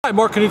Hi,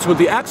 Mark Knudson with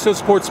the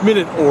AXS Sports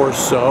Minute or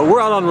so. We're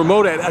out on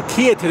remote at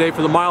IKEA today for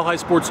the Mile High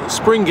Sports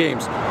Spring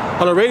Games.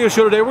 On our radio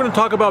show today, we're going to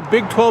talk about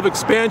Big 12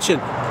 expansion.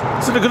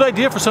 Is it a good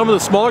idea for some of the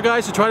smaller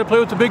guys to try to play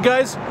with the big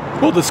guys?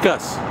 We'll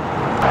discuss.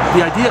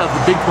 The idea of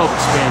the Big 12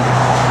 expanding,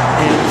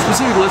 and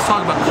specifically let's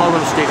talk about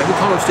Colorado State. I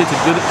think Colorado State's a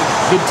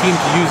good team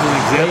to use as an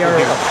example here.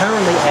 They are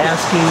apparently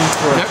asking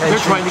for attention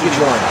they're trying to get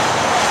join.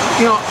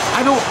 You know,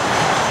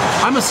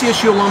 I'm a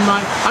CSU alumni.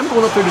 I'm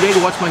going up there today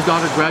to watch my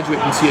daughter graduate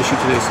from CSU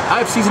today.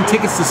 I have season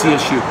tickets to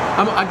CSU.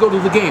 I go to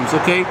the games,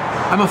 okay?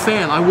 I'm a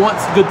fan. I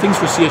want good things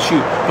for CSU.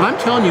 But I'm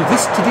telling you,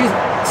 today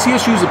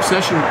CSU's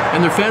obsession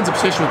and their fans'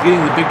 obsession with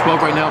getting the Big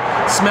 12 right now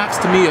smacks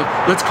to me of,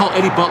 let's call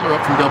Eddie Butler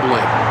up from AA.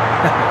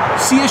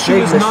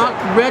 CSU is not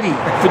ready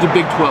for the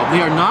Big 12.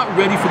 They are not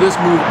ready for this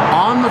move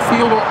on the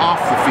field or off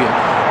the field.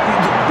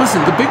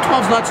 Listen, the Big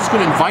 12 is not just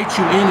going to invite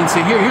you in and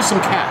say, here's some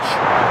cash.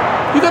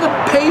 You got to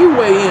pay your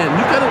way in.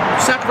 You got to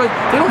sacrifice.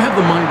 They don't have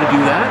the money to do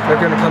that. They're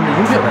going to come to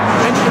you for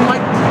that.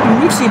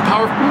 And we've seen we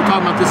were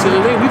talking about this the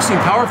other day. We've seen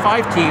Power 5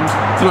 teams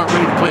that aren't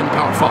ready to play in the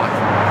Power 5,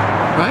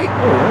 right?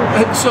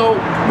 Oh. And so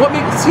what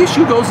makes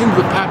CSU goes into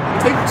the pack?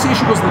 If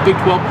CSU goes to the Big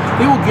 12,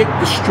 they will get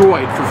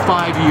destroyed for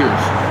 5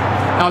 years.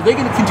 Now, are they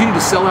going to continue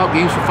to sell out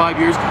games for 5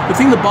 years? The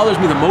thing that bothers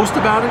me the most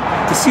about it,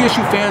 the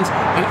CSU fans,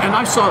 and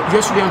I saw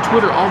yesterday on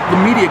Twitter, all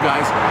the media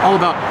guys, all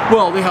about,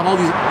 well, they have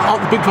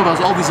the Big 12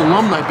 has all these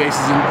alumni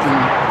bases in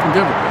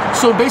Denver.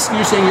 So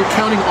basically you're saying you're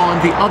counting on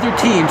the other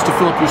teams to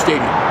fill up your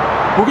stadium.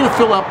 We're going to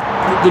fill up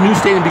the new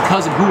stadium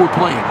because of who we're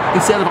playing.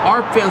 Instead of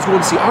our fans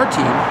going to see our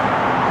team,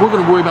 we're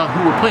going to worry about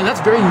who we're playing.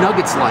 That's very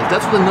Nuggets-like.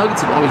 That's what the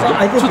Nuggets have always done.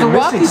 That's what the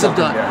Rockies have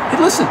done. Hey,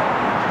 listen.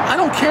 I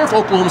don't care if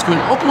Oklahoma's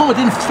coming in. Oklahoma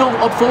didn't fill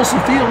up Folsom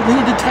Field,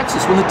 neither did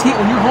Texas. When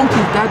your home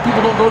team's bad,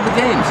 people don't go to the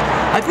games.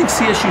 I think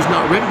CSU's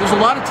not ready. There's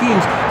a lot of teams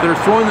that are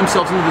throwing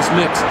themselves into this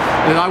mix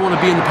that I want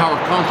to be in the Power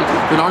Conference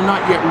that are not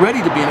yet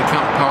ready to be in the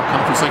Power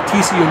Conference, like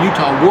TCU and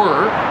Utah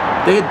were.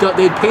 They had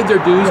paid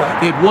their dues.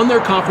 Right. They had won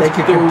their conference.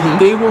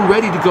 They were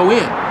ready to go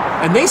in,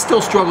 and they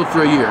still struggled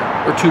for a year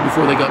or two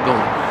before they got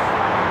going.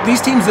 These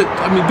teams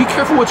be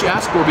careful what you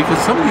ask for, because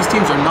some of these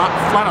teams are not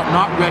flat out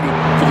not ready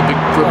for the Big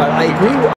 12. I agree.